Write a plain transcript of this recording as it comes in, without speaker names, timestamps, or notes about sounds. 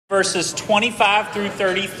verses 25 through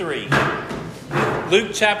 33.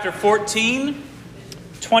 Luke chapter 14,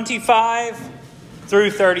 25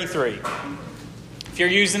 through 33. If you're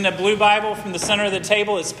using the blue Bible from the center of the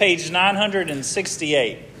table, it's page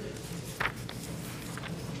 968.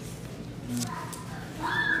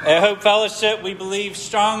 At Hope Fellowship, we believe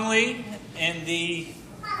strongly in the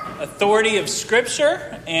authority of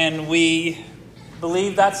Scripture, and we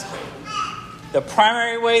believe that's the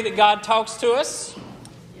primary way that God talks to us,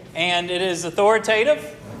 and it is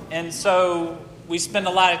authoritative, and so we spend a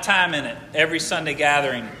lot of time in it every Sunday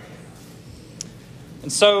gathering.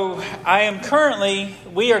 And so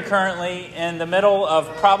we are currently in the middle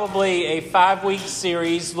of probably a 5-week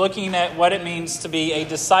series looking at what it means to be a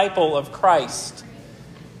disciple of Christ.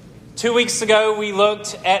 2 weeks ago, we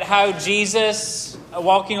looked at how Jesus,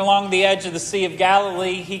 walking along the edge of the Sea of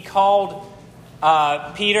Galilee, he called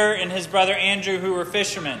Peter and his brother Andrew, who were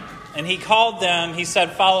fishermen. And he called them, he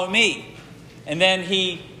said, "Follow me." And then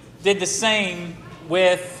he did the same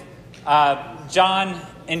with John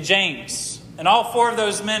and James. And all 4 of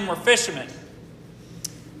those men were fishermen.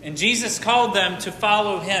 And Jesus called them to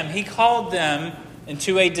follow him. He called them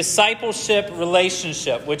into a discipleship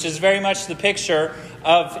relationship, which is very much the picture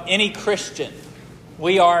of any Christian.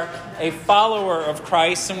 We are a follower of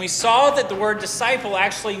Christ, and we saw that the word disciple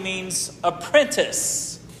actually means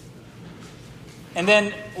apprentice. And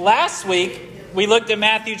then last week, we looked at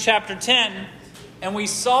Matthew chapter 10, and we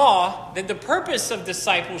saw that the purpose of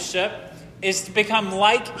discipleship is to become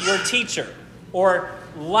like your teacher or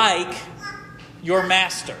like your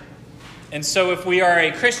master. And so if we are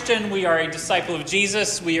a Christian, we are a disciple of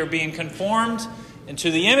Jesus, we are being conformed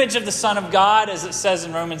into the image of the Son of God, as it says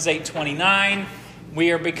in Romans 8:29.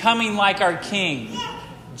 We are becoming like our King,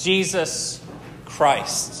 Jesus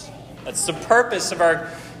Christ. That's the purpose of our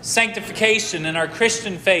sanctification and our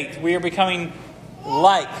Christian faith. We are becoming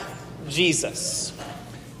like Jesus.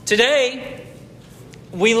 Today,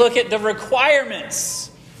 we look at the requirements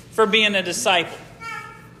for being a disciple.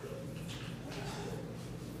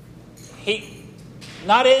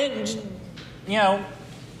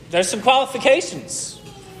 There's some qualifications.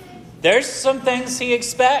 There's some things he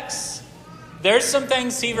expects. There's some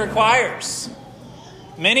things he requires.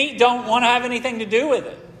 Many don't want to have anything to do with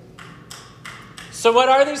it. So what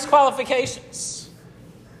are these qualifications?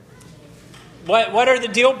 What are the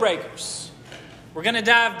deal breakers? We're going to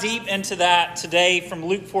dive deep into that today from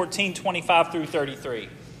Luke 14, 25 through 33.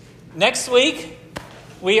 Next week,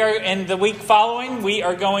 and the week following, we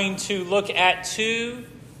are going to look at 2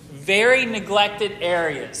 very neglected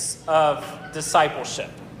areas of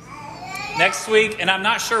discipleship. Next week, and I'm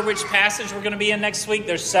not sure which passage we're going to be in next week.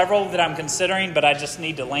 There's several that I'm considering, but I just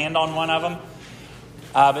need to land on one of them.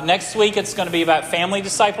 But next week, it's going to be about family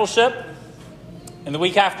discipleship. And the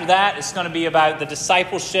week after that, it's going to be about the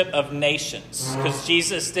discipleship of nations. Because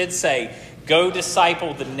Jesus did say, "Go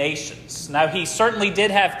disciple the nations." Now, he certainly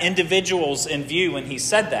did have individuals in view when he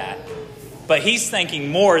said that. But he's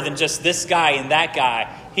thinking more than just this guy and that guy.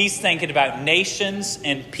 He's thinking about nations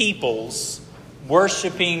and peoples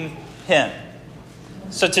worshiping him.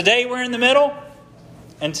 So today we're in the middle.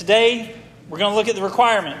 And today we're going to look at the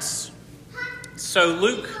requirements. So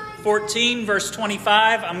Luke 14, verse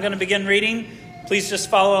 25, I'm going to begin reading. Please just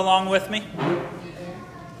follow along with me.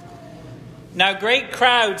 Now great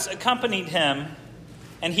crowds accompanied him,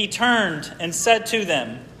 and he turned and said to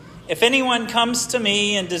them, "If anyone comes to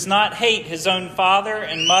me and does not hate his own father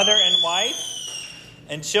and mother and wife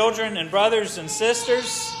and children and brothers and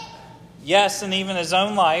sisters, yes, and even his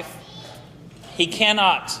own life, he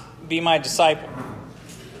cannot be my disciple.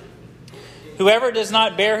 Whoever does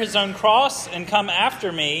not bear his own cross and come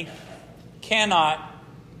after me cannot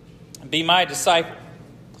be my disciple.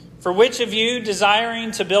 For which of you,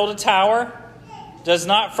 desiring to build a tower, does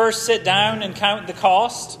not first sit down and count the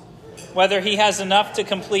cost, whether he has enough to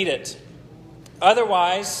complete it?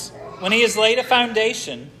 Otherwise, when he has laid a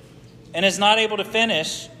foundation and is not able to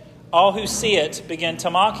finish, all who see it begin to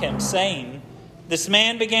mock him, saying, 'This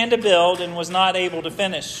man began to build and was not able to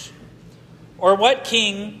finish.' Or what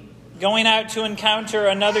king, going out to encounter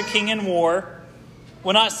another king in war,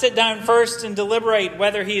 will not sit down first and deliberate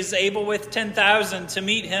whether he is able with 10,000 to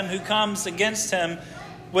meet him who comes against him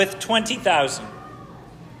with 20,000?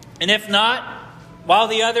 And if not, while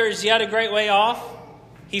the other is yet a great way off,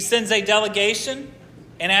 he sends a delegation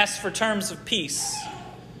and asks for terms of peace.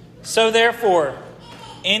 So therefore,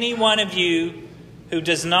 any one of you who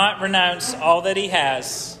does not renounce all that he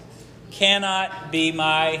has cannot be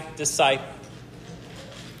my disciple."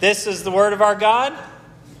 This is the word of our God.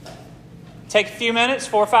 Take a few minutes,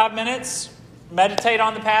 4 or 5 minutes, meditate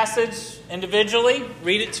on the passage individually.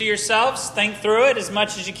 Read it to yourselves. Think through it as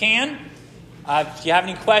much as you can. If you have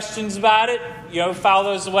any questions about it, file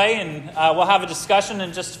those away, and we'll have a discussion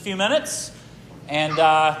in just a few minutes. And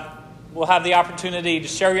we'll have the opportunity to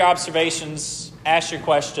share your observations, ask your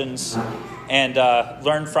questions, and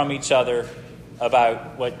learn from each other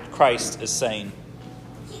about what Christ is saying.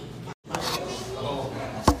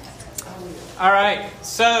 All right,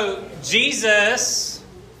 so Jesus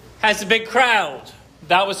has a big crowd.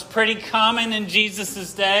 That was pretty common in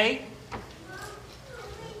Jesus' day.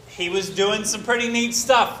 He was doing some pretty neat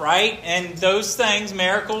stuff, right? And those things,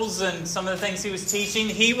 miracles and some of the things he was teaching,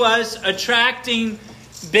 he was attracting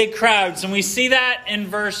big crowds. And we see that in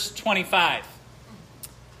verse 25.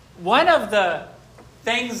 One of the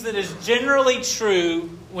things that is generally true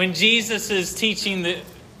when Jesus is teaching the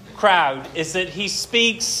crowd is that he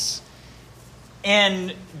speaks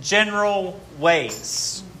in general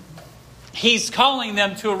ways. He's calling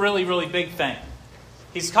them to a really, really big thing.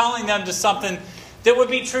 He's calling them to something that would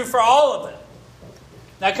be true for all of them.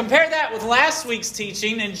 Now compare that with last week's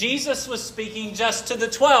teaching, and Jesus was speaking just to the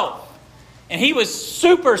 12. And he was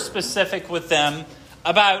super specific with them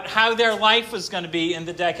about how their life was going to be in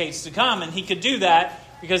the decades to come. And he could do that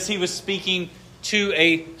because he was speaking to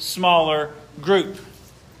a smaller group.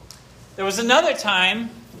 There was another time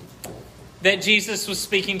that Jesus was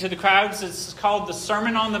speaking to the crowds. It's called the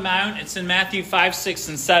Sermon on the Mount. It's in Matthew 5, 6,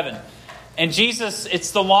 and 7. And Jesus, it's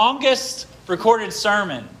the longest recorded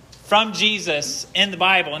sermon from Jesus in the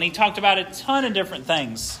Bible. And he talked about a ton of different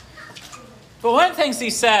things. But one of the things he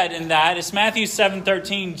said in that is Matthew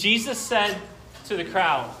 7:13. Jesus said to the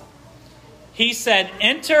crowd, he said,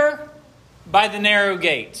 "Enter by the narrow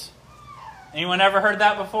gate." Anyone ever heard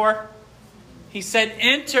that before? He said,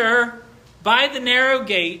 "Enter by the narrow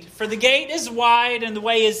gate, for the gate is wide and the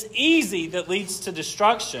way is easy that leads to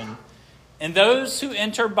destruction, and those who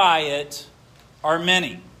enter by it are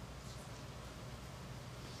many.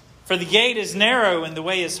 For the gate is narrow and the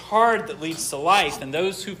way is hard that leads to life, and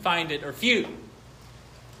those who find it are few."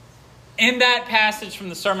 In that passage from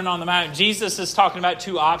the Sermon on the Mount, Jesus is talking about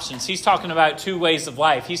two options. He's talking about two ways of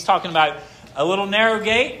life. He's talking about a little narrow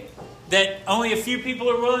gate that only a few people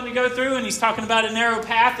are willing to go through, and he's talking about a narrow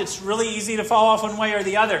path that's really easy to fall off one way or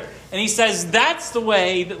the other. And he says that's the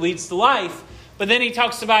way that leads to life. But then he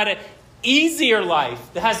talks about an easier life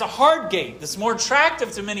that has a hard gate that's more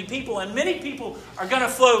attractive to many people, and many people are going to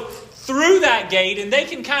flow through that gate, and they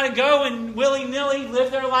can kind of go and willy-nilly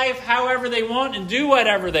live their life however they want and do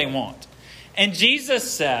whatever they want. And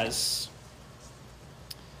Jesus says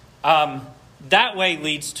that way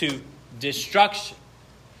leads to destruction.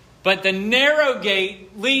 But the narrow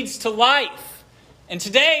gate leads to life. And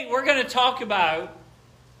today we're going to talk about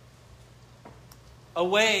a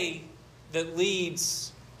way that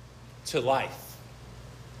leads to life.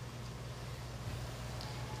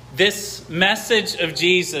 This message of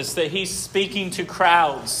Jesus that he's speaking to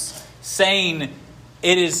crowds, saying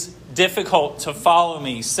it is difficult to follow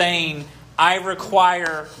me, saying I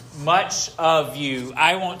require much of you.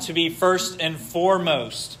 I want to be first and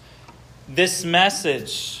foremost. This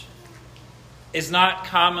message is not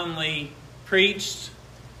commonly preached,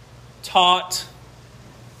 taught,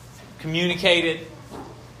 communicated.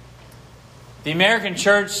 The American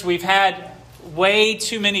church, we've had way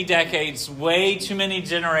too many decades, way too many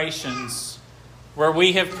generations where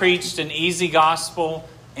we have preached an easy gospel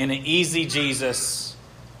and an easy Jesus.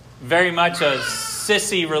 Very much a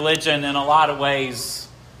sissy religion in a lot of ways,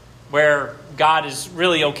 where God is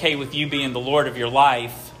really okay with you being the Lord of your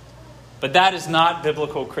life. But that is not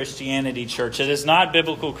biblical Christianity, church. It is not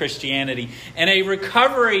biblical Christianity. And a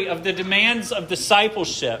recovery of the demands of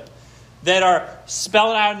discipleship that are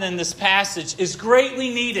spelled out in this passage is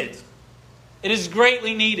greatly needed. It is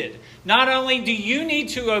greatly needed. Not only do you need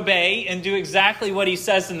to obey and do exactly what he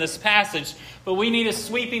says in this passage, but we need a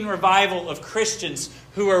sweeping revival of Christians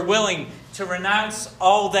who are willing to renounce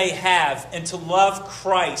all they have and to love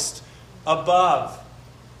Christ above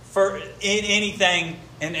for anything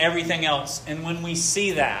and everything else. And when we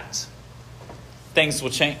see that, things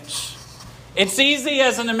will change. It's easy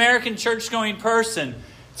as an American church-going person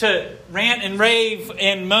to rant and rave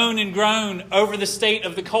and moan and groan over the state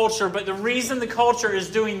of the culture. But the reason the culture is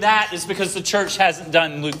doing that is because the church hasn't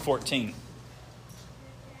done Luke 14.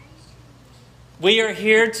 We are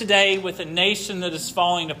here today with a nation that is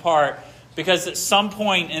falling apart because at some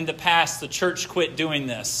point in the past, the church quit doing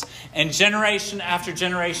this. And generation after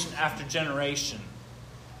generation after generation,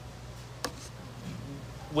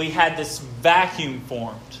 we had this vacuum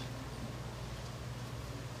formed.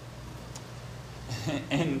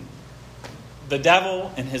 And the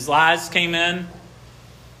devil and his lies came in.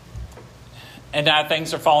 And now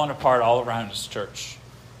things are falling apart all around us, church.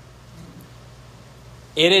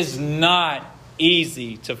 It is not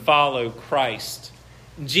easy to follow Christ.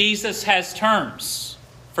 Jesus has terms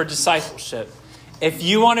for discipleship. If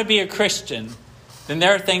you want to be a Christian, then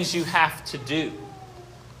there are things you have to do.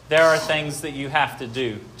 There are things that you have to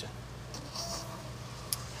do.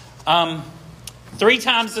 3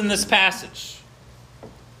 times in this passage,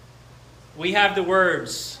 we have the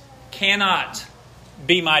words, cannot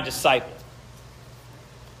be my disciple.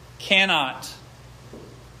 Cannot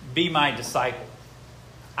be my disciple.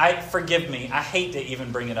 Forgive me, I hate to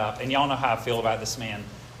even bring it up, and y'all know how I feel about this man.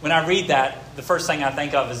 When I read that, the first thing I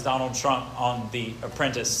think of is Donald Trump on The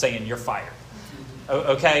Apprentice saying, "You're fired."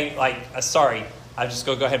 Okay, sorry, I'm just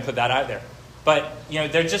going to go ahead and put that out there. But,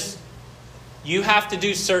 you have to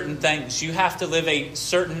do certain things. You have to live a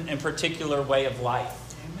certain and particular way of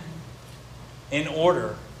life in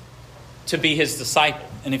order to be his disciple.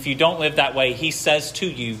 And if you don't live that way, he says to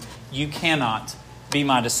you, you cannot be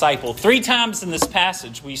my disciple. 3 times in this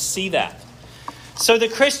passage, we see that. So the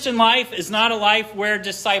Christian life is not a life where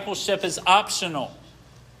discipleship is optional.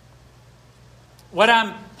 What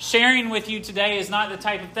I'm sharing with you today is not the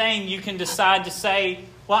type of thing you can decide to say,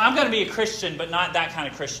 well, I'm going to be a Christian, but not that kind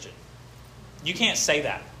of Christian. You can't say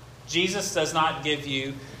that. Jesus does not give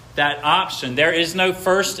you that option. There is no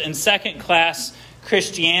first and second class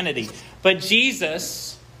Christianity. But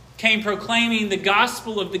Jesus came proclaiming the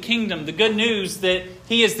gospel of the kingdom, the good news that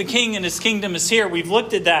he is the king and his kingdom is here. We've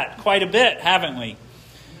looked at that quite a bit, haven't we?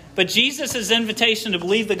 But Jesus' invitation to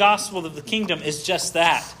believe the gospel of the kingdom is just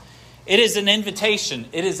that. It is an invitation.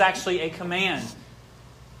 It is actually a command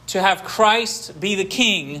to have Christ be the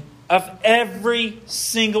king of every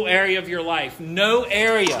single area of your life. No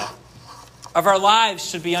area of our lives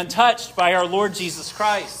should be untouched by our Lord Jesus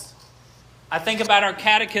Christ. I think about our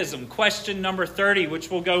catechism, question number 30,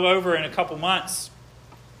 which we'll go over in a couple months.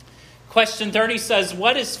 Question 30 says,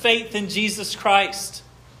 what is faith in Jesus Christ?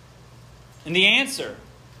 And the answer,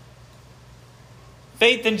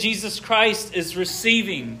 faith in Jesus Christ is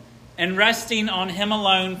receiving and resting on him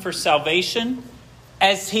alone for salvation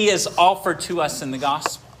as he is offered to us in the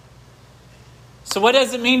gospel. So what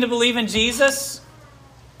does it mean to believe in Jesus?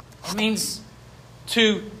 It means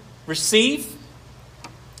to receive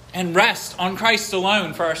and rest on Christ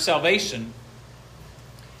alone for our salvation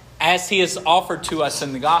as he is offered to us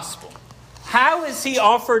in the gospel. How is he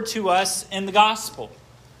offered to us in the gospel?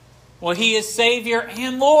 Well, he is Savior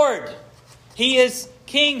and Lord. He is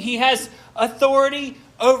King. He has authority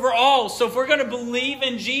over all. So if we're going to believe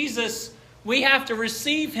in Jesus, we have to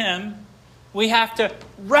receive him. We have to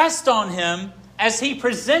rest on him as he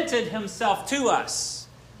presented himself to us.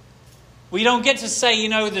 We don't get to say,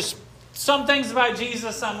 there's some things about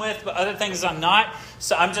Jesus I'm with, but other things I'm not.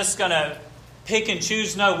 So I'm just going to pick and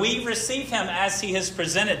choose. No, we receive him as he has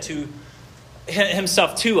presented to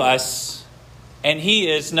himself to us. And he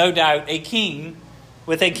is no doubt a king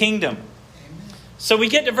with a kingdom. So we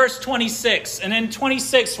get to verse 26. And in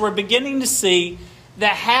 26, we're beginning to see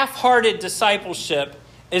that half-hearted discipleship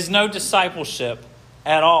is no discipleship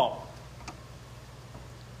at all.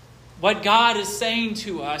 What God is saying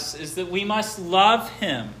to us is that we must love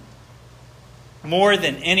him more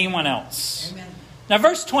than anyone else. Amen. Now,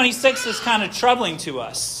 verse 26 is kind of troubling to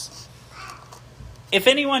us. If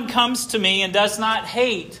anyone comes to me and does not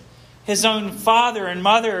hate his own father and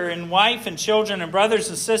mother and wife and children and brothers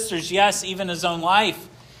and sisters, yes, even his own life,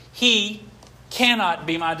 he cannot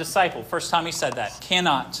be my disciple. First time he said that.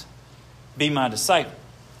 Cannot be my disciple.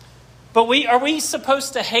 But are we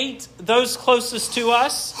supposed to hate those closest to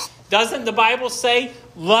us? Doesn't the Bible say,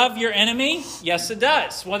 love your enemy? Yes, it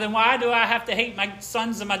does. Well, then why do I have to hate my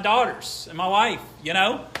sons and my daughters and my wife?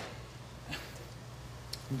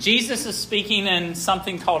 Jesus is speaking in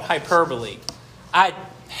something called hyperbole. I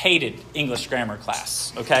hated English grammar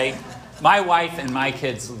class, okay? My wife and my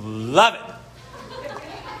kids love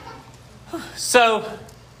it. So,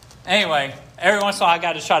 anyway, every once in a while I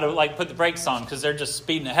got to try to put the brakes on because they're just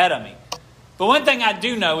speeding ahead of me. But one thing I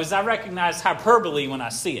do know is I recognize hyperbole when I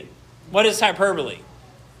see it. What is hyperbole?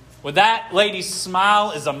 Well, that lady's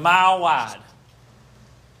smile is a mile wide.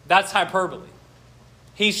 That's hyperbole.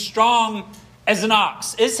 He's strong as an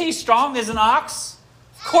ox. Is he strong as an ox?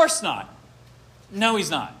 Of course not. No,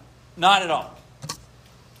 he's not. Not at all.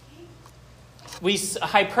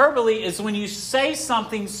 Hyperbole is when you say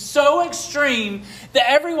something so extreme that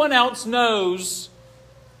everyone else knows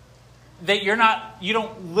that you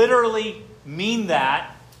don't literally mean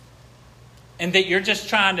that, and that you're just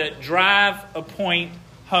trying to drive a point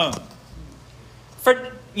home.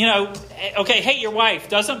 Hate your wife.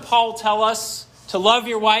 Doesn't Paul tell us to love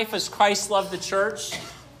your wife as Christ loved the church?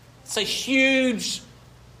 It's a huge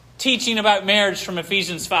teaching about marriage from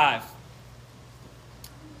Ephesians 5.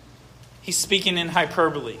 He's speaking in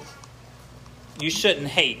hyperbole. You shouldn't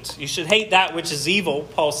hate. You should hate that which is evil,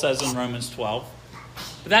 Paul says in Romans 12.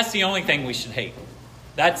 But that's the only thing we should hate.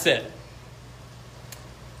 That's it.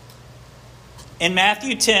 In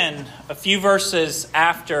Matthew 10, a few verses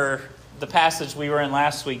after the passage we were in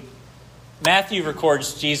last week, Matthew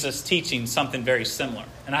records Jesus teaching something very similar.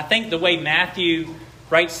 And I think the way Matthew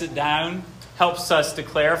writes it down helps us to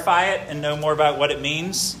clarify it and know more about what it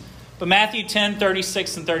means. But Matthew 10,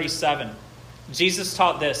 36 and 37, Jesus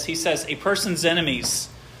taught this. He says, a person's enemies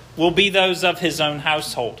will be those of his own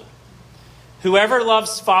household. Whoever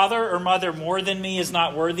loves father or mother more than me is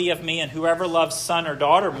not worthy of me, and whoever loves son or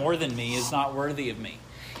daughter more than me is not worthy of me.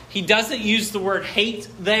 He doesn't use the word hate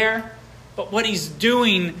there, but what he's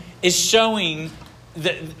doing is showing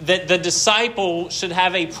that the disciple should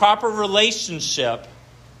have a proper relationship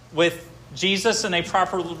with Jesus and a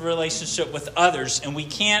proper relationship with others. And we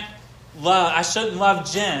can't love, I shouldn't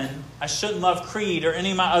love Jen, I shouldn't love Creed or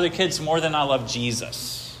any of my other kids more than I love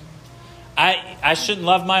Jesus. I shouldn't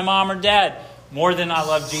love my mom or dad more than I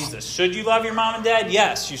love Jesus. Should you love your mom and dad?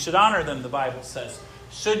 Yes, you should honor them, the Bible says.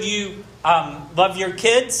 Should you love your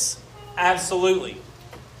kids? Absolutely.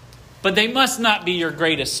 But they must not be your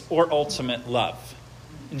greatest or ultimate love.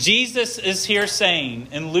 Jesus is here saying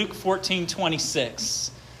in Luke 14:26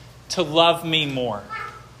 to love me more,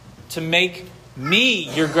 to make me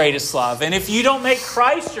your greatest love. And if you don't make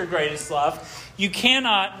Christ your greatest love, you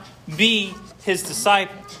cannot be his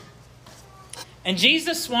disciple. And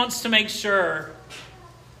Jesus wants to make sure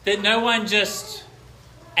that no one just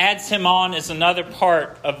adds him on as another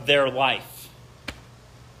part of their life.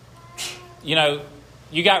 You know,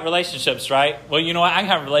 you got relationships, right? Well, you know what? I can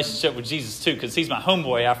have a relationship with Jesus too, because he's my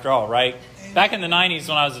homeboy after all, right? Back in the 90s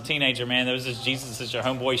when I was a teenager, man, there was this Jesus is your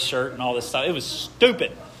homeboy shirt and all this stuff. It was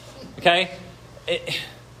stupid. Okay?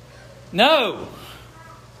 No,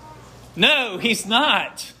 he's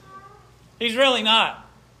not. He's really not.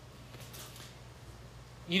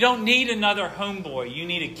 You don't need another homeboy. You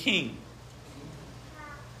need a king.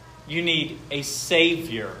 You need a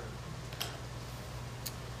savior.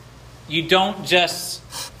 You don't just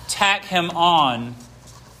tack him on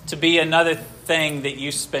to be another thing that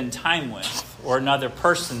you spend time with or another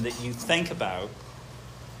person that you think about.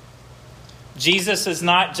 Jesus is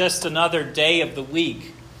not just another day of the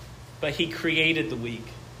week, but he created the week.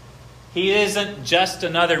 He isn't just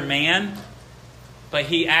another man, but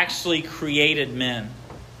he actually created men.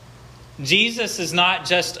 Jesus is not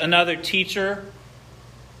just another teacher,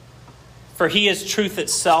 for he is truth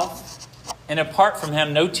itself. And apart from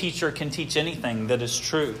him, no teacher can teach anything that is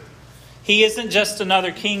true. He isn't just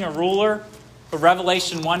another king or ruler, but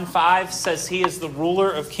Revelation 1:5 says he is the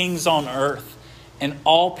ruler of kings on earth, and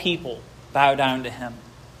all people bow down to him.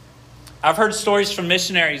 I've heard stories from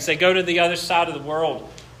missionaries. They go to the other side of the world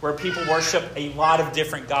where people worship a lot of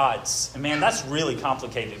different gods. And man, that's really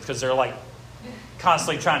complicated because they're like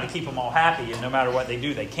constantly trying to keep them all happy, and no matter what they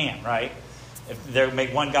do, they can't, right? If they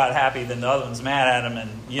make one God happy, then the other one's mad at him, and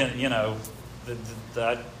you know,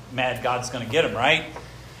 the mad God's going to get him, right?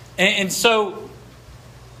 And so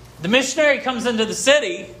the missionary comes into the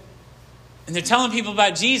city, and they're telling people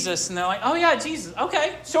about Jesus, and they're like, oh yeah, Jesus,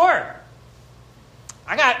 okay, sure.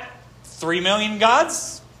 I got 3 million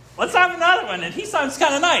gods. Let's have another one. And he sounds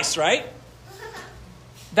kind of nice, right?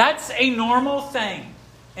 That's a normal thing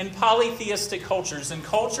in polytheistic cultures, in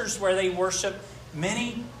cultures where they worship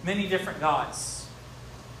many, many different gods.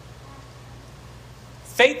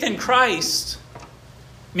 Faith in Christ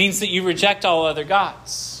means that you reject all other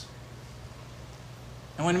gods.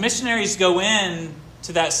 And when missionaries go in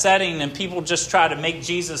to that setting and people just try to make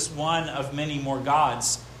Jesus one of many more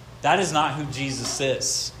gods, that is not who Jesus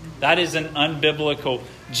is. That is an unbiblical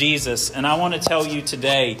Jesus. And I want to tell you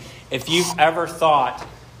today, if you've ever thought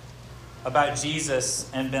about Jesus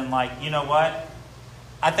and been like, you know what?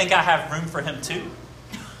 I think I have room for him too.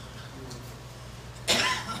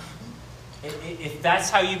 If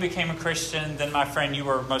that's how you became a Christian, then my friend, you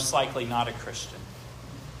are most likely not a Christian.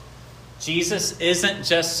 Jesus isn't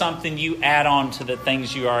just something you add on to the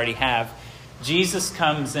things you already have. Jesus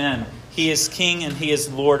comes in. He is King and he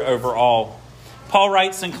is Lord over all. Paul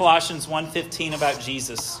writes in Colossians 1:15 about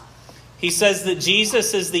Jesus. He says that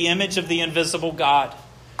Jesus is the image of the invisible God,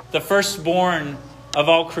 the firstborn of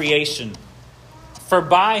all creation. For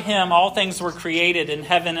by him all things were created in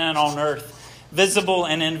heaven and on earth, visible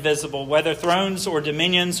and invisible, whether thrones or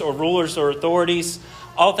dominions or rulers or authorities.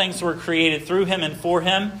 All things were created through him and for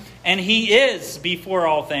him. And he is before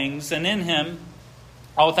all things, and in him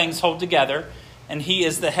all things hold together. And he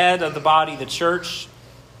is the head of the body, the church.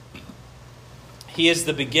 He is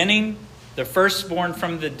the beginning, the firstborn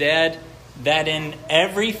from the dead, that in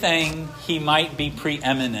everything he might be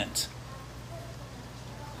preeminent.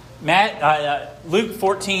 Luke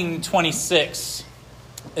 14:26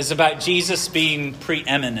 is about Jesus being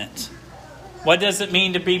preeminent. What does it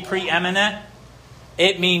mean to be preeminent?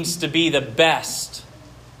 It means to be the best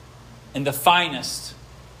and the finest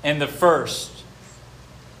and the first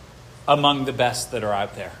among the best that are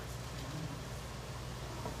out there.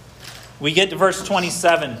 We get to verse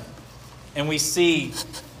 27 and we see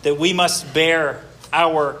that we must bear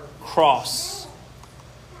our cross.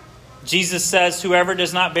 Jesus says, whoever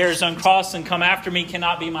does not bear his own cross and come after me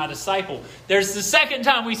cannot be my disciple. There's the second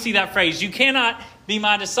time we see that phrase. You cannot be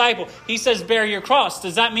my disciple. He says, bear your cross.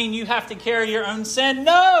 Does that mean you have to carry your own sin?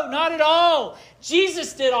 No, not at all.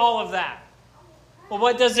 Jesus did all of that. Well,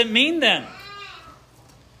 what does it mean then?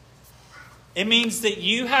 It means that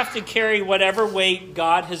you have to carry whatever weight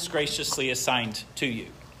God has graciously assigned to you.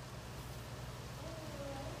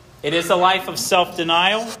 It is a life of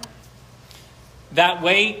self-denial. That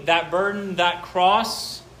weight, that burden, that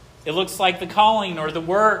cross, it looks like the calling or the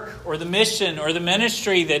work or the mission or the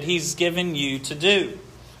ministry that he's given you to do.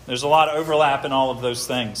 There's a lot of overlap in all of those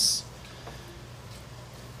things.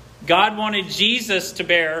 God wanted Jesus to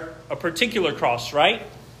bear a particular cross, right?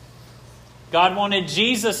 God wanted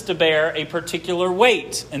Jesus to bear a particular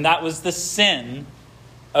weight, and that was the sin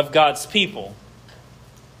of God's people.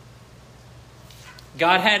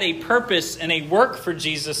 God had a purpose and a work for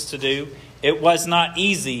Jesus to do. It was not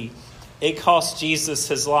easy. It cost Jesus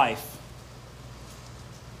his life.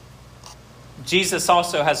 Jesus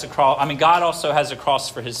also has a cross. God also has a cross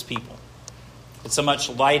for his people. It's a much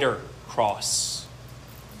lighter cross.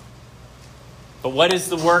 But what is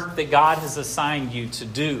the work that God has assigned you to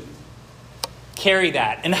do? Carry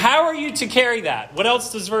that. And how are you to carry that? What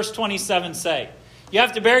else does verse 27 say? You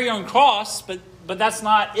have to bear your own cross, but that's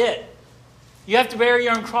not it. You have to bear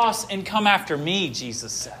your own cross and come after me,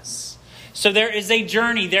 Jesus says. So there is a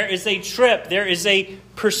journey, there is a trip, there is a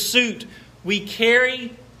pursuit. We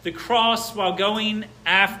carry the cross while going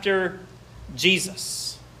after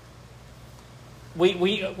Jesus.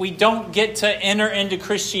 We don't get to enter into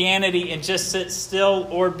Christianity and just sit still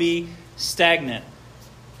or be stagnant.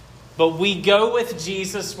 But we go with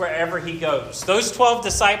Jesus wherever he goes. Those 12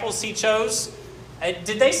 disciples he chose,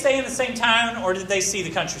 did they stay in the same town or did they see the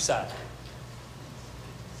countryside?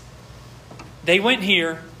 They went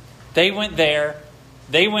here, they went there,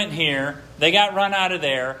 they went here, they got run out of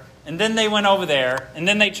there, and then they went over there, and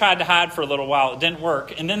then they tried to hide for a little while. It didn't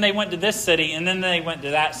work. And then they went to this city, and then they went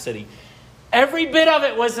to that city. Every bit of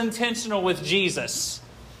it was intentional with Jesus.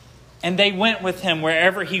 And they went with him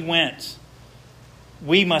wherever he went.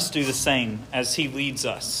 We must do the same as he leads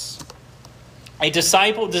us. A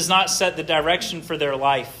disciple does not set the direction for their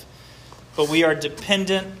life, but we are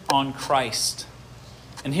dependent on Christ.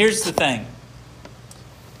 And here's the thing.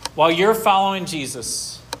 While you're following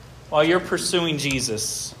Jesus, while you're pursuing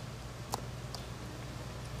Jesus,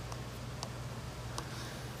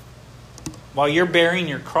 while you're bearing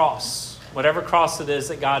your cross, whatever cross it is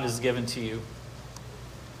that God has given to you,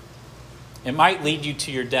 it might lead you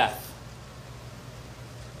to your death.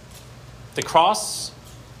 The cross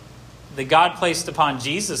that God placed upon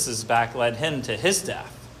Jesus' back led him to his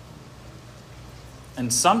death.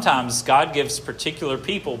 And sometimes God gives particular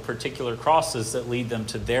people particular crosses that lead them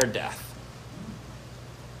to their death.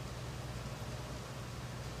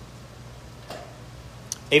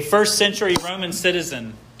 A first century Roman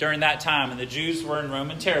citizen during that time, and the Jews were in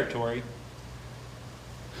Roman territory,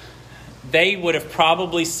 they would have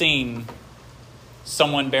probably seen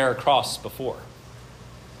someone bear a cross before.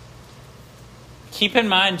 Keep in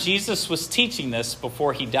mind, Jesus was teaching this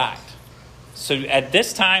before he died. So at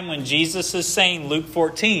this time when Jesus is saying Luke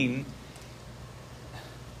 14,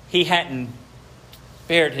 he hadn't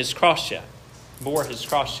bore his cross yet.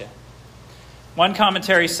 One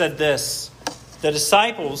commentary said this: the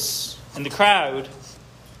disciples and the crowd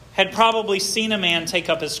had probably seen a man take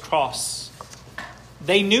up his cross.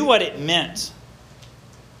 They knew what it meant.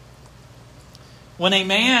 When a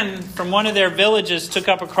man from one of their villages took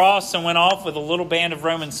up a cross and went off with a little band of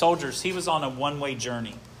Roman soldiers, he was on a one-way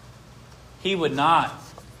journey. He would not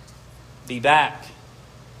be back.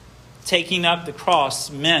 Taking up the cross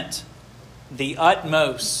meant the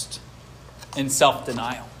utmost in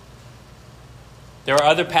self-denial. There are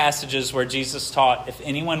other passages where Jesus taught, if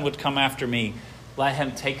anyone would come after me, let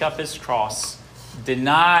him take up his cross,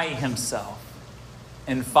 deny himself,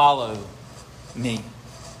 and follow me.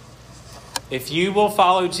 If you will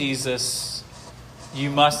follow Jesus, you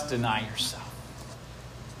must deny yourself.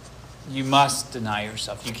 You must deny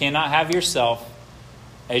yourself. You cannot have yourself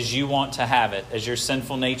as you want to have it, as your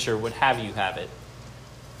sinful nature would have you have it,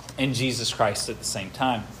 in Jesus Christ at the same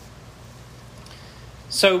time.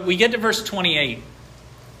 So we get to verse 28,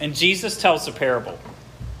 and Jesus tells a parable.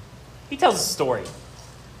 He tells a story.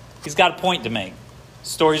 He's got a point to make.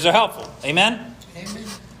 Stories are helpful. Amen? Amen.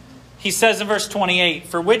 He says in verse 28,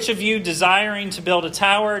 "For which of you desiring to build a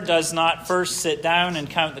tower does not first sit down and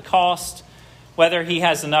count the cost, whether he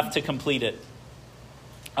has enough to complete it?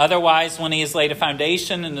 Otherwise, when he has laid a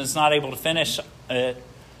foundation and is not able to finish it,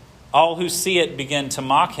 all who see it begin to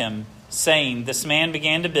mock him, saying, 'This man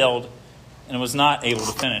began to build and was not able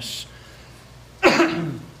to finish.'"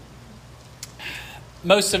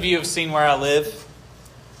 Most of you have seen where I live.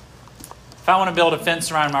 If I want to build a fence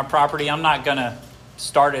around my property, I'm not going to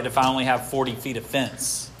start it if I only have 40 feet of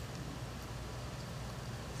fence.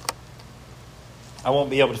 I won't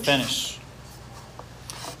be able to finish.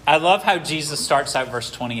 I love how Jesus starts out verse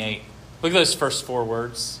 28. Look at those first 4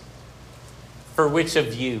 words. For which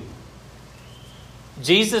of you?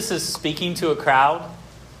 Jesus is speaking to a crowd,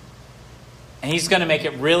 and he's going to make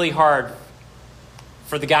it really hard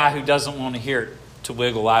for the guy who doesn't want to hear it to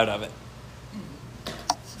wiggle out of it.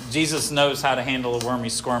 Jesus knows how to handle a wormy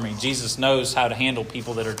squirmy. Jesus knows how to handle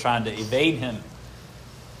people that are trying to evade him.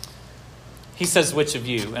 He says, which of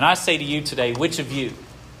you? And I say to you today, which of you?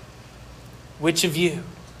 Which of you?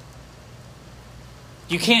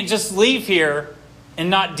 You can't just leave here and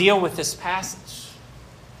not deal with this passage.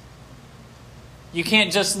 You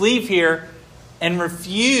can't just leave here and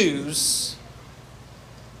refuse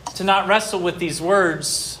to not wrestle with these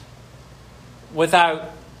words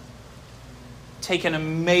without taking a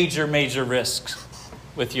major, major risk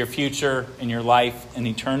with your future and your life and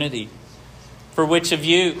eternity. For which of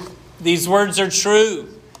you? These words are true.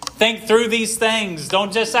 Think through these things.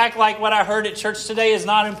 Don't just act like what I heard at church today is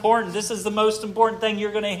not important. This is the most important thing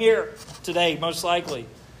you're going to hear today, most likely.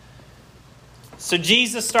 So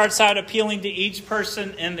Jesus starts out appealing to each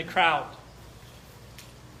person in the crowd.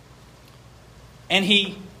 And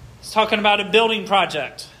he's talking about a building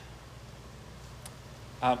project.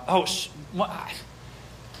 Go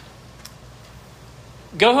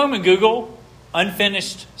home and Google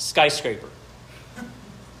unfinished skyscraper.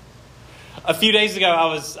 A few days ago,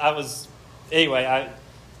 I was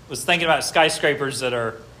thinking about skyscrapers that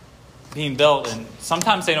are being built, and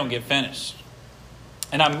sometimes they don't get finished.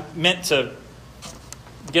 And I meant to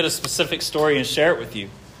get a specific story and share it with you.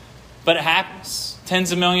 But it happens.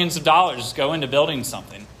 Tens of millions of dollars go into building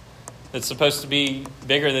something that's supposed to be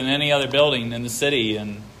bigger than any other building in the city,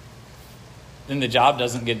 and then the job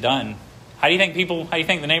doesn't get done. How do you think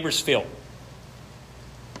the neighbors feel?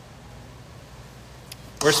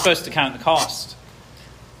 We're supposed to count the cost.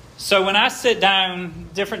 So when I sit down,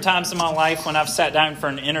 different times in my life when I've sat down for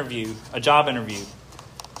an interview, a job interview,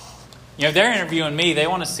 they're interviewing me. They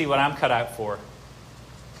want to see what I'm cut out for.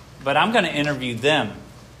 But I'm going to interview them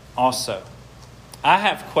also. I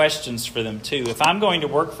have questions for them too. If I'm going to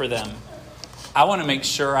work for them, I want to make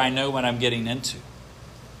sure I know what I'm getting into.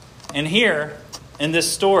 And here, in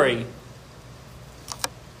this story,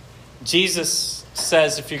 Jesus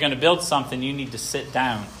says if you're going to build something, you need to sit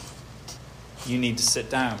down. You need to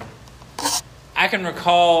sit down. I can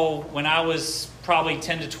recall when I was probably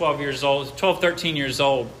 10 to 12 years old, 13 years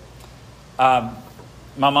old, my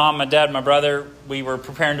mom, my dad, my brother, we were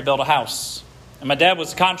preparing to build a house. And my dad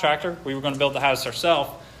was a contractor. We were going to build the house ourselves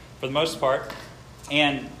for the most part.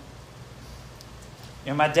 And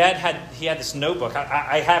my dad had this notebook.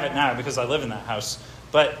 I have it now because I live in that house.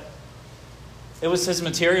 But it was his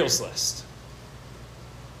materials list.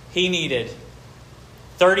 He needed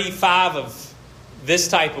 35 of this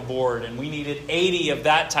type of board, and we needed 80 of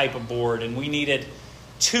that type of board, and we needed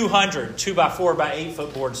 200 2x4 by 8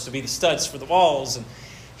 foot boards to be the studs for the walls. And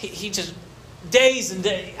he just days and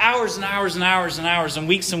days, hours and hours and hours and hours and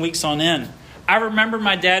weeks on end. I remember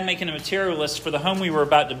my dad making a material list for the home we were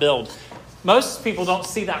about to build. Most people don't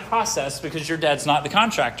see that process because your dad's not the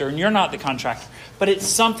contractor and you're not the contractor. But it's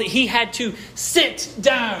something he had to sit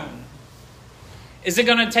down. Is it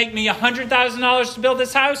going to take me $100,000 to build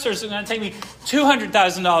this house, or is it going to take me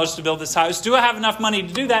 $200,000 to build this house? Do I have enough money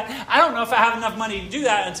to do that? I don't know if I have enough money to do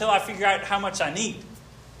that until I figure out how much I need.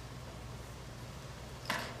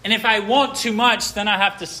 And if I want too much, then I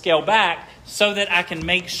have to scale back so that I can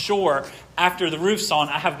make sure after the roof's on,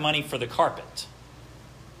 I have money for the carpet.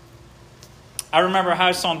 I remember a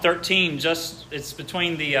house on 13, it's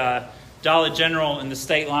between the Dollar General and the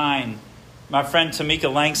state line. My friend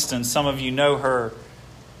Tamika Langston, some of you know her.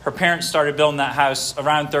 Her parents started building that house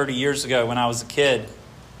around 30 years ago when I was a kid.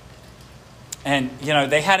 And,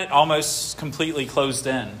 they had it almost completely closed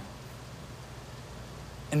in.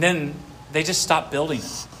 And then they just stopped building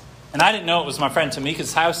it. And I didn't know it was my friend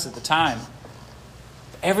Tamika's house at the time.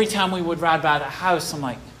 Every time we would ride by the house, I'm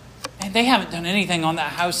like, man, they haven't done anything on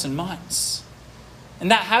that house in months.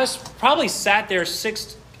 And that house probably sat there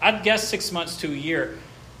 6 months to a year,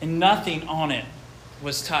 and nothing on it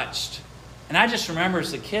was touched. And I just remember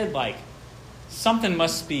as a kid, like, something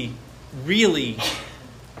must be really,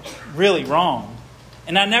 really wrong.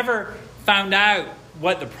 And I never found out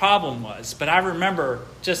what the problem was, but I remember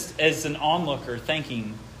just as an onlooker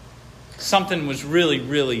thinking something was really,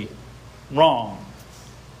 really wrong.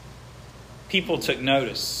 People took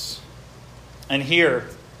notice. And here,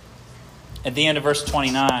 at the end of verse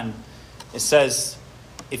 29, it says,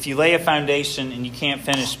 if you lay a foundation and you can't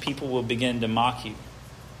finish, people will begin to mock you.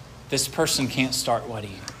 This person can't start what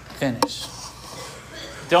he finished.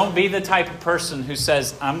 Don't be the type of person who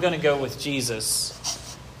says, I'm going to go with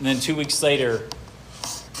Jesus, and then 2 weeks later,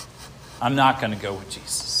 I'm not going to go with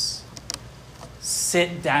Jesus.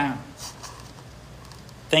 Sit down.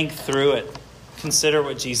 Think through it. Consider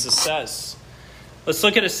what Jesus says. Let's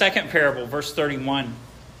look at a second parable, verse 31.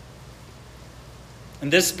 In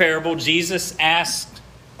this parable, Jesus asked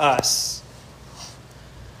us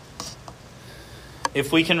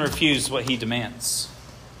if we can refuse what he demands.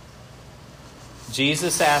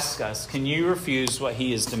 Jesus asks us, can you refuse what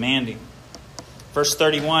he is demanding? Verse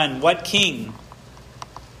 31, what king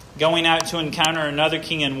going out to encounter another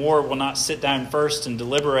king in war will not sit down first and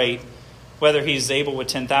deliberate whether he is able with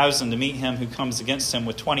 10,000 to meet him who comes against him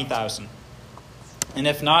with 20,000? And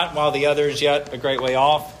if not, while the other is yet a great way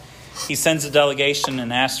off, he sends a delegation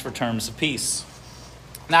and asks for terms of peace.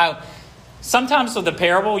 Now, sometimes with the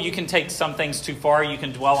parable, you can take some things too far. You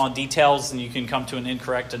can dwell on details and you can come to an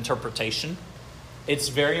incorrect interpretation. It's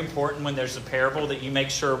very important when there's a parable that you make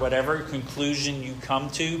sure whatever conclusion you come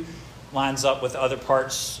to lines up with other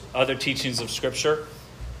parts, other teachings of Scripture.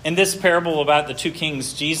 In this parable about the two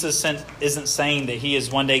kings, Jesus isn't saying that he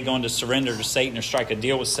is one day going to surrender to Satan or strike a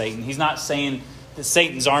deal with Satan. He's not saying that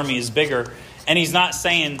Satan's army is bigger. And he's not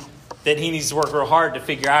saying that he needs to work real hard to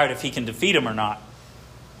figure out if he can defeat him or not.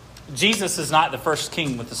 Jesus is not the first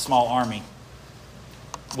king with a small army.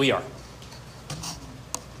 We are.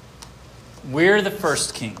 We're the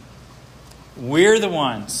first king. We're the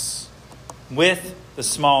ones with the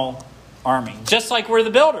small army. Just like we're the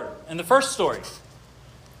builder in the first story.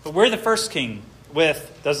 But we're the first king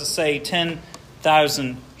with, does it say,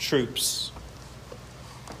 10,000 troops.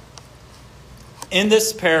 In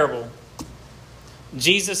this parable,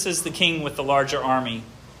 Jesus is the king with the larger army.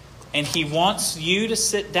 And he wants you to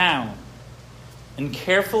sit down and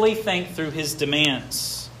carefully think through his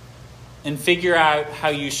demands and figure out how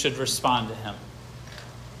you should respond to him.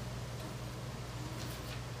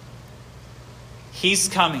 He's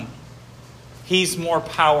coming. He's more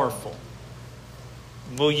powerful.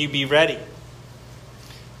 Will you be ready?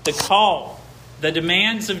 The call, the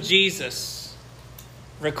demands of Jesus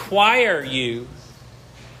require you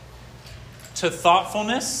to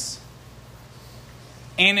thoughtfulness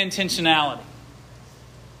and intentionality.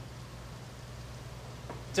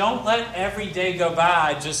 Don't let every day go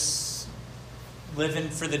by just living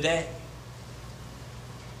for the day.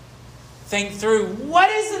 Think through, what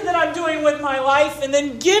is it that I'm doing with my life? And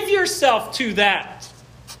then give yourself to that.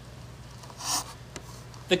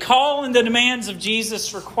 The call and the demands of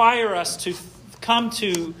Jesus require us to come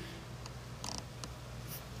to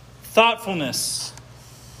thoughtfulness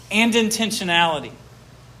and intentionality.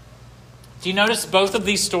 Do you notice both of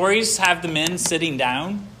these stories have the men sitting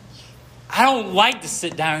down? I don't like to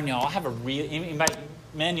sit down, y'all.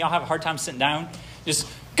 Men, y'all have a hard time sitting down? Just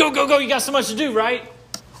go, go, go. You got so much to do, right?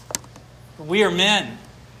 But we are men.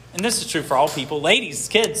 And this is true for all people. Ladies,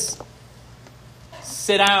 kids,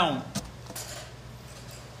 sit down.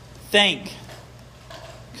 Think.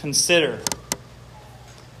 Consider.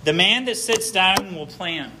 The man that sits down will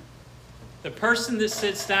plan. The person that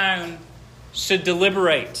sits down should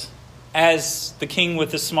deliberate, as the king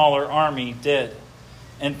with the smaller army did,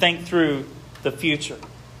 and think through the future.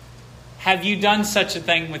 Have you done such a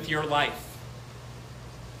thing with your life?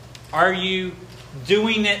 Are you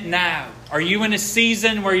doing it now? Are you in a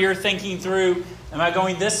season where you're thinking through, am I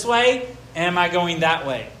going this way? And am I going that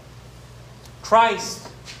way? Christ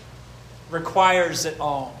requires it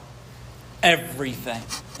all. Everything.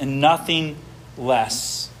 And nothing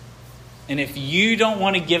less. And if you don't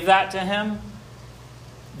want to give that to him,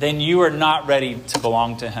 then you are not ready to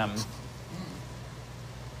belong to him.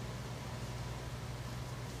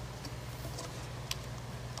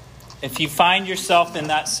 If you find yourself in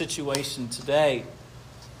that situation today,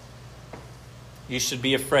 you should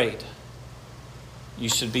be afraid. You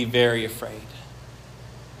should be very afraid.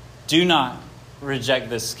 Do not reject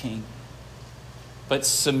this king. but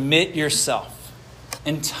submit yourself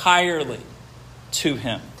entirely to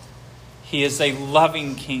him. He is a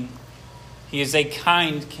loving king. He is a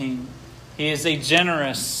kind king. He is a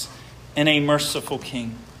generous and a merciful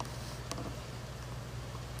king.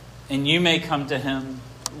 And you may come to him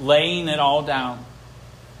laying it all down,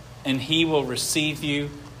 and he will receive you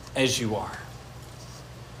as you are.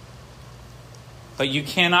 But you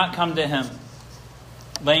cannot come to him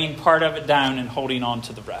laying part of it down and holding on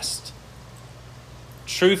to the rest.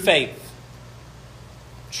 True faith,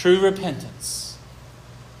 true repentance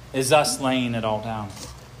is us laying it all down.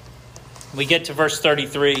 We get to verse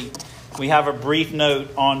 33. We have a brief note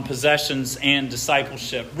on possessions and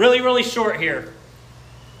discipleship. Really, really short here.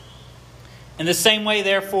 In the same way,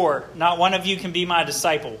 therefore, not one of you can be my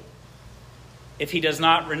disciple if he does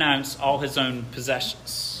not renounce all his own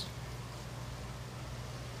possessions.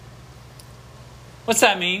 What's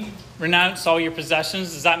that mean? Renounce all your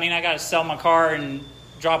possessions? Does that mean I got to sell my car and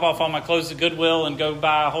drop off all my clothes at Goodwill and go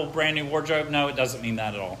buy a whole brand new wardrobe? No, it doesn't mean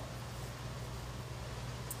that at all.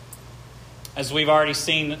 As we've already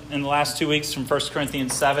seen in the last 2 weeks from 1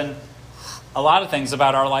 Corinthians 7, a lot of things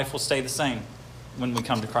about our life will stay the same when we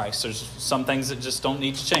come to Christ. There's some things that just don't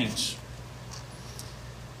need to change.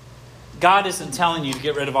 God isn't telling you to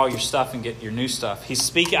get rid of all your stuff and get your new stuff.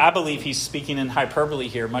 I believe he's speaking in hyperbole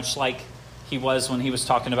here, much like he was when he was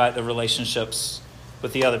talking about the relationships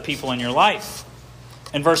with the other people in your life.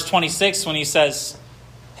 In verse 26, when he says,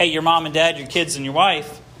 hey, your mom and dad, your kids and your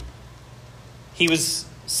wife, he was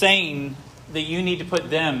saying that you need to put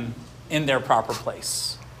them in their proper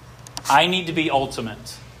place. I need to be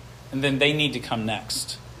ultimate, and then they need to come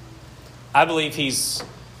next. I believe he's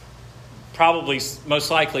probably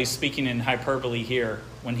most likely speaking in hyperbole here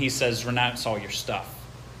when he says renounce all your stuff.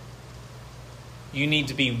 You need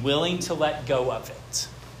to be willing to let go of it.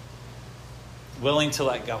 Willing to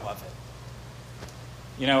let go of it.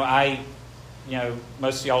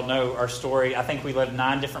 Most of y'all know our story. I think we lived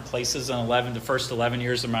 9 different places in the first 11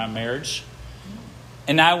 years of my marriage.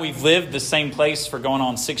 And now we've lived the same place for going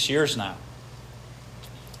on 6 years now.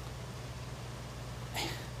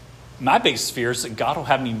 My biggest fear is that God will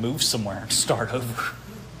have me move somewhere and start over.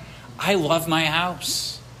 I love my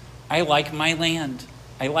house. I like my land.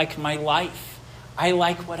 I like my life. I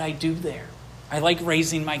like what I do there. I like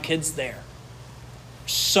raising my kids there.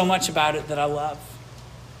 There's so much about it that I love.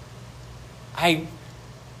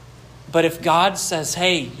 But if God says,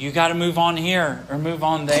 hey, you got to move on here or move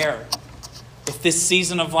on there, if this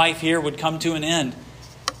season of life here would come to an end,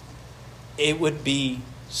 it would be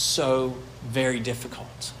so very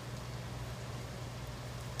difficult.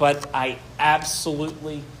 But I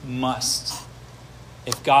absolutely must.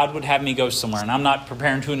 If God would have me go somewhere, and I'm not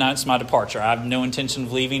preparing to announce my departure. I have no intention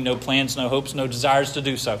of leaving, no plans, no hopes, no desires to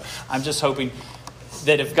do so. I'm just hoping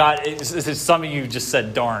that if God, some of you just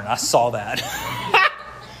said, darn, I saw that.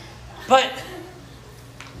 But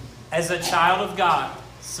as a child of God,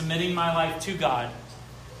 submitting my life to God,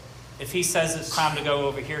 if he says it's time to go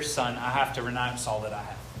over here, son, I have to renounce all that I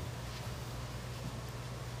have.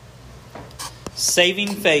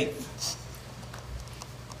 Saving faith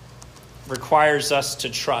requires us to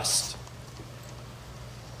trust.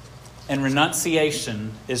 And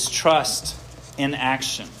renunciation is trust in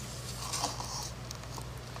action.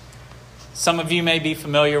 Some of you may be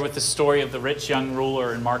familiar with the story of the rich young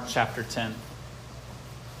ruler in Mark chapter 10.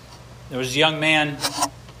 There was a young man,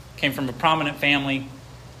 came from a prominent family.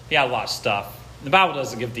 He had a lot of stuff. The Bible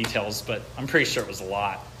doesn't give details, but I'm pretty sure it was a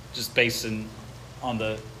lot, just based on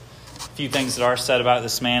the few things that are said about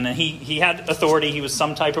this man. And he had authority. He was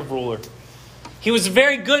some type of ruler. He was a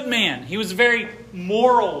very good man. He was a very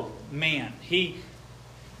moral man. He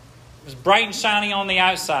was bright and shiny on the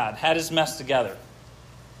outside, had his mess together.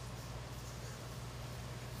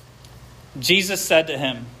 Jesus said to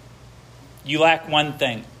him, you lack one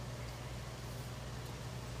thing.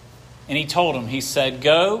 And he told him, he said,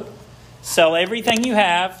 go, sell everything you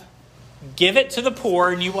have, give it to the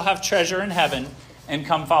poor, and you will have treasure in heaven, and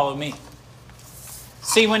come follow me.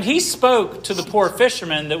 See, when he spoke to the poor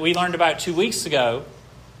fishermen that we learned about 2 weeks ago,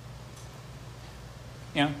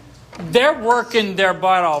 they're working their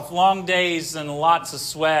butt off, long days and lots of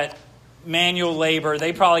sweat, manual labor.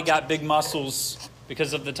 They probably got big muscles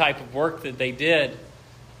because of the type of work that they did.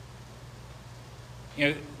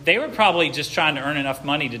 They were probably just trying to earn enough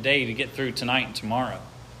money today to get through tonight and tomorrow.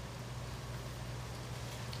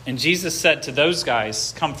 And Jesus said to those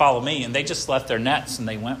guys, come follow me. And they just left their nets and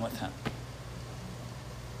they went with him.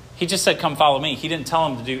 He just said, come follow me. He didn't tell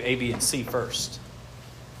them to do A, B, and C first.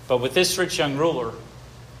 But with this rich young ruler,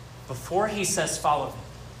 before he says follow me,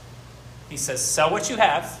 he says, sell what you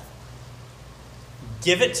have,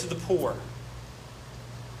 give it to the poor,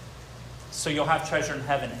 so you'll have treasure in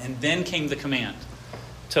heaven. And then came the command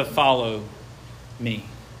to follow me.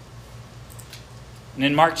 And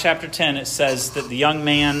in Mark chapter 10, it says that the young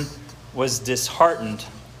man was disheartened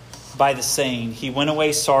by the saying. He went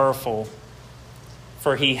away sorrowful,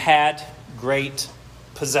 for he had great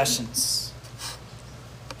possessions.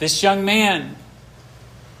 This young man,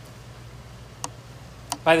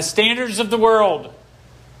 by the standards of the world,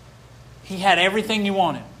 he had everything he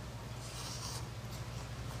wanted.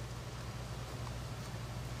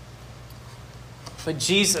 But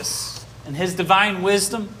Jesus, in his divine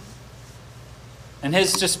wisdom and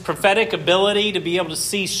his just prophetic ability to be able to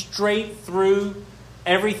see straight through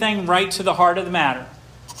everything right to the heart of the matter,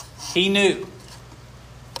 he knew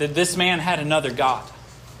that this man had another God.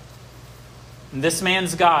 And this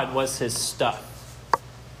man's God was his stuff.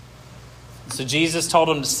 So Jesus told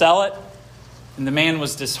him to sell it, and the man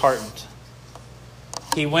was disheartened.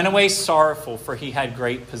 He went away sorrowful, for he had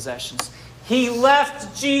great possessions. He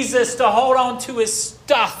left Jesus to hold on to his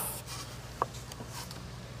stuff.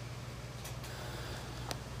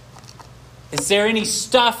 Is there any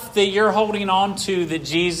stuff that you're holding on to that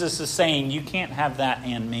Jesus is saying, you can't have that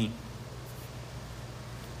and me?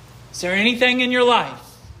 Is there anything in your life?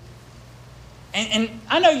 And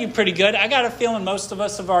I know you pretty good. I got a feeling most of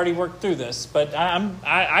us have already worked through this, but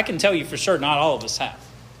I can tell you for sure not all of us have.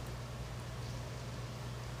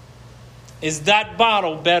 Is that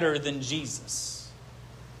bottle better than Jesus?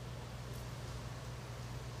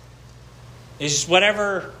 Is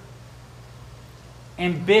whatever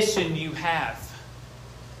ambition you have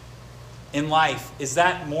in life, is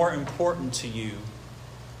that more important to you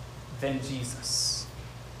than Jesus?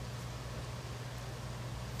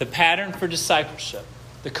 The pattern for discipleship,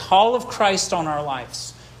 the call of Christ on our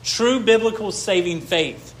lives, true biblical saving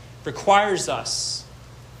faith requires us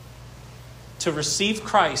to receive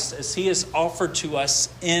Christ as he is offered to us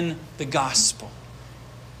in the gospel.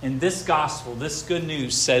 And this gospel, this good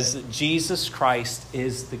news, says that Jesus Christ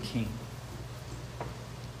is the King.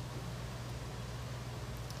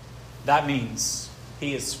 That means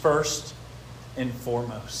he is first and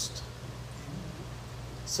foremost.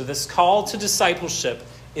 So this call to discipleship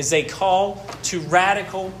is a call to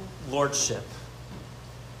radical lordship.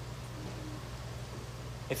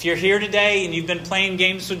 If you're here today and you've been playing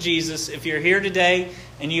games with Jesus, if you're here today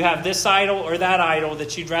and you have this idol or that idol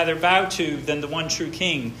that you'd rather bow to than the one true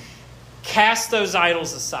King, cast those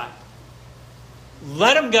idols aside.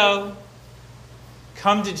 Let them go.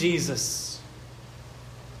 Come to Jesus.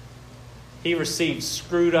 He receives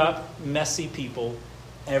screwed up, messy people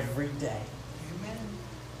every day. Amen.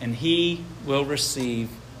 And he will receive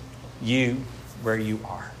you where you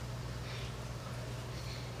are.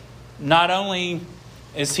 Not only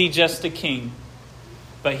is he just a king,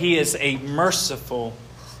 but he is a merciful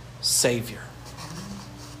Savior.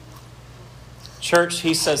 Church,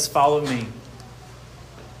 he says, follow me.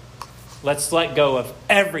 Let's let go of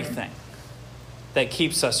everything that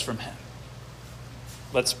keeps us from him.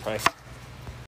 Let's pray.